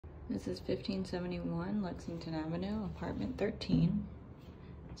This is 1571 Lexington Avenue, apartment 13.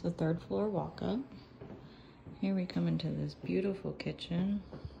 It's a third floor walk-up. Here we come into this beautiful kitchen.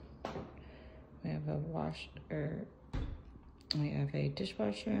 We have a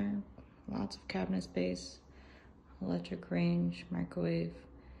dishwasher, lots of cabinet space, electric range, microwave,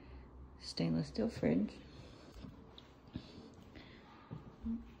 stainless steel fridge.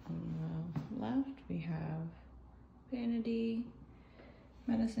 On the left we have vanity,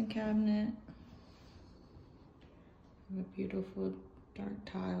 medicine cabinet, we have a beautiful dark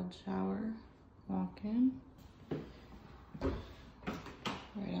tiled shower, walk in.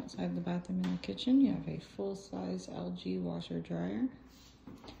 Right outside the bathroom and the kitchen, you have a full-size LG washer dryer.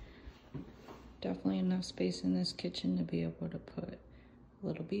 Definitely enough space in this kitchen to be able to put a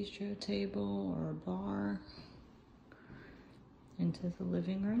little bistro table or a bar into the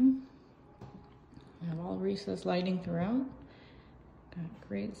living room. I have all recessed lighting throughout. Got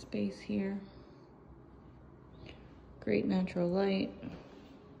great space here. Great natural light.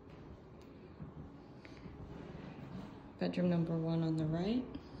 Bedroom number 1 on the right.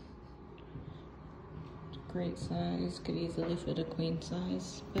 Great size, could easily fit a queen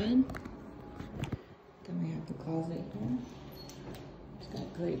size bed. Then we have the closet here. It's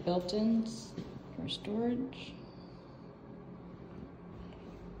got great built-ins for storage.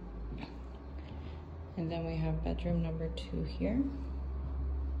 And then we have bedroom number 2 here.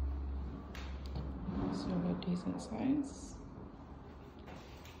 Also a decent size.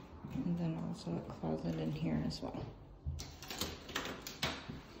 And then also a closet in here as well.